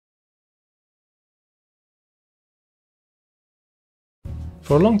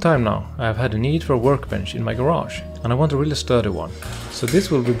For a long time now I have had a need for a workbench in my garage, and I want a really sturdy one. So this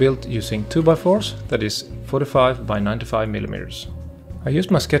will be built using 2x4s, that is 45 by 95 mm. I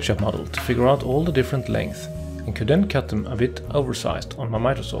used my SketchUp model to figure out all the different lengths and could then cut them a bit oversized on my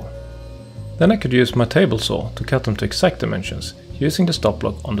miter saw. Then I could use my table saw to cut them to exact dimensions using the stop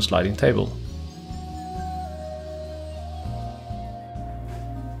block on the sliding table.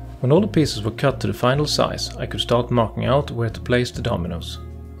 When all the pieces were cut to the final size, I could start marking out where to place the dominoes.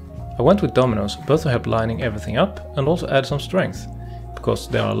 I went with dominoes both to help lining everything up and also add some strength, because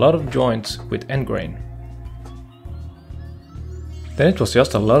there are a lot of joints with end grain. Then it was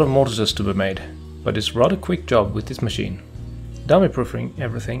just a lot of mortises to be made, but it's a rather quick job with this machine. Dummy proofing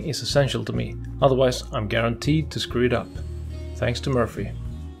everything is essential to me, otherwise I'm guaranteed to screw it up. Thanks to Murphy.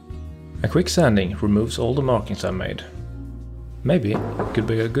 A quick sanding removes all the markings I made. Maybe it could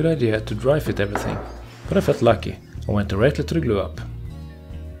be a good idea to dry fit everything, but I felt lucky and went directly to the glue up.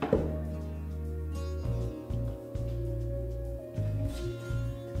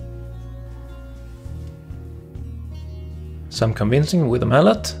 Some convincing with a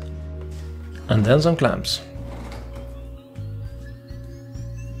mallet, and then some clamps.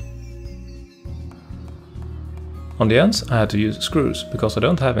 On the ends I had to use screws because I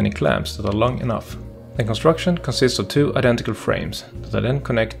don't have any clamps that are long enough. The construction consists of two identical frames that I then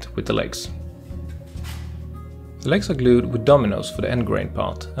connect with the legs. The legs are glued with dominoes for the end grain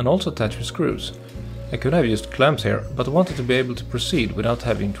part and also attached with screws. I could have used clamps here, but I wanted to be able to proceed without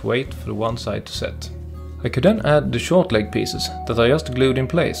having to wait for the one side to set. I could then add the short leg pieces that are just glued in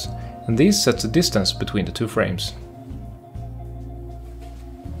place, and these set the distance between the two frames.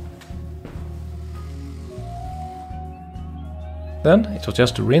 Then it was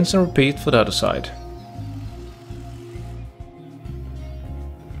just to rinse and repeat for the other side.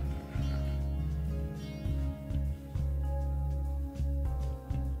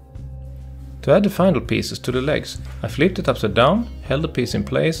 To add the final pieces to the legs, I flipped it upside down, held the piece in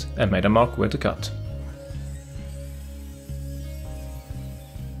place and made a mark where to cut.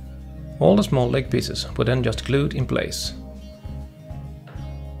 All the small leg pieces were then just glued in place.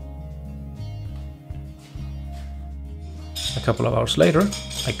 A couple of hours later,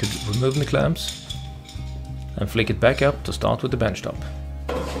 I could remove the clamps and flick it back up to start with the bench top.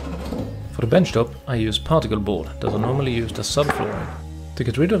 For the bench top, I use particle board that are normally used as subflooring. To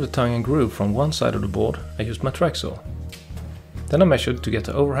get rid of the tongue and groove from one side of the board, I used my track saw. Then I measured to get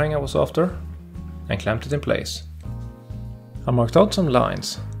the overhang I was after and clamped it in place. I marked out some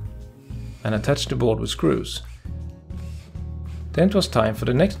lines and attached the board with screws. Then it was time for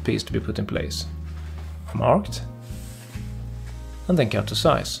the next piece to be put in place. I marked and then cut to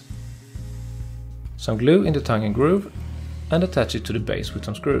size. Some glue in the tongue and groove and attach it to the base with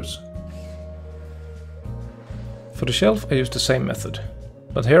some screws. For the shelf I used the same method,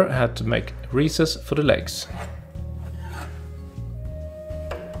 but here I had to make a recess for the legs.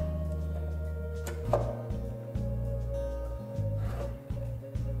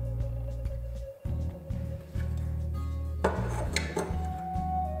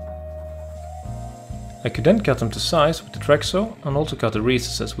 I could then cut them to size with the track saw and also cut the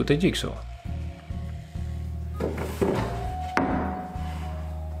recesses with the jigsaw.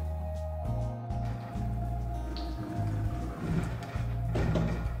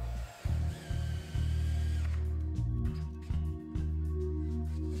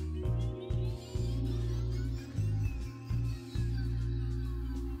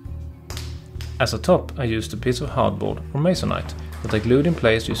 As a top I used a piece of hardboard or masonite that I glued in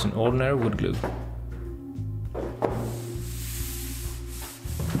place using ordinary wood glue.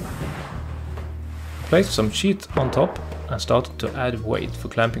 I placed some sheet on top and started to add weight for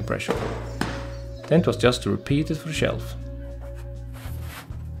clamping pressure. Then it was just to repeat it for the shelf.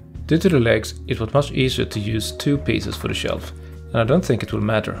 Due to the legs, it was much easier to use two pieces for the shelf, and I don't think it will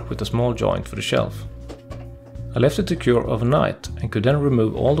matter with a small joint for the shelf. I left it to cure overnight and could then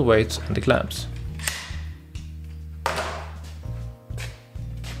remove all the weights and the clamps.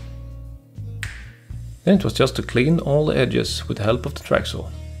 Then it was just to clean all the edges with the help of the track saw.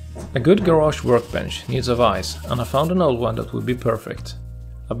 A good garage workbench needs a vise, and I found an old one that would be perfect.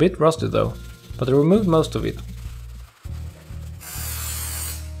 A bit rusty though, but I removed most of it.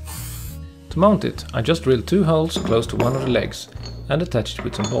 To mount it, I just drilled 2 holes close to one of the legs and attached it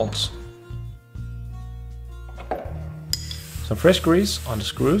with some bolts. Some fresh grease on the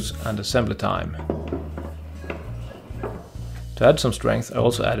screws and assembly time. To add some strength, I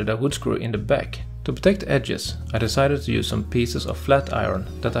also added a wood screw in the back. To protect the edges, I decided to use some pieces of flat iron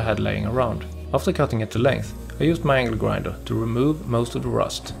that I had laying around. After cutting it to length, I used my angle grinder to remove most of the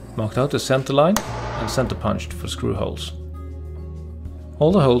rust, marked out the center line and center punched for screw holes.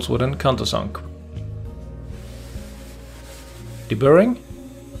 All the holes were then countersunk. Deburring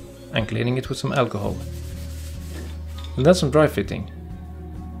and cleaning it with some alcohol. And then some dry fitting.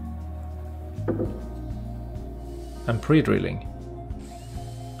 And pre-drilling.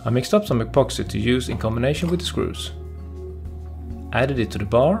 I mixed up some epoxy to use in combination with the screws. Added it to the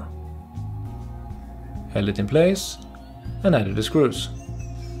bar, held it in place, and added the screws.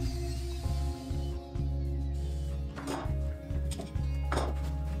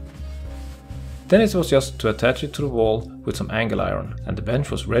 Then it was just to attach it to the wall with some angle iron, and the bench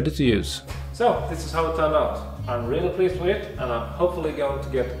was ready to use. So this is how it turned out. I'm really pleased with it, and I'm hopefully going to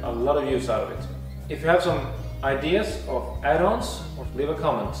get a lot of use out of it. If you have some ideas of add-ons, leave a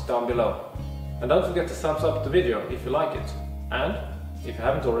comment down below. And don't forget to thumbs up the video if you like it. And if you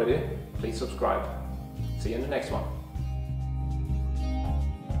haven't already, please subscribe. See you in the next one.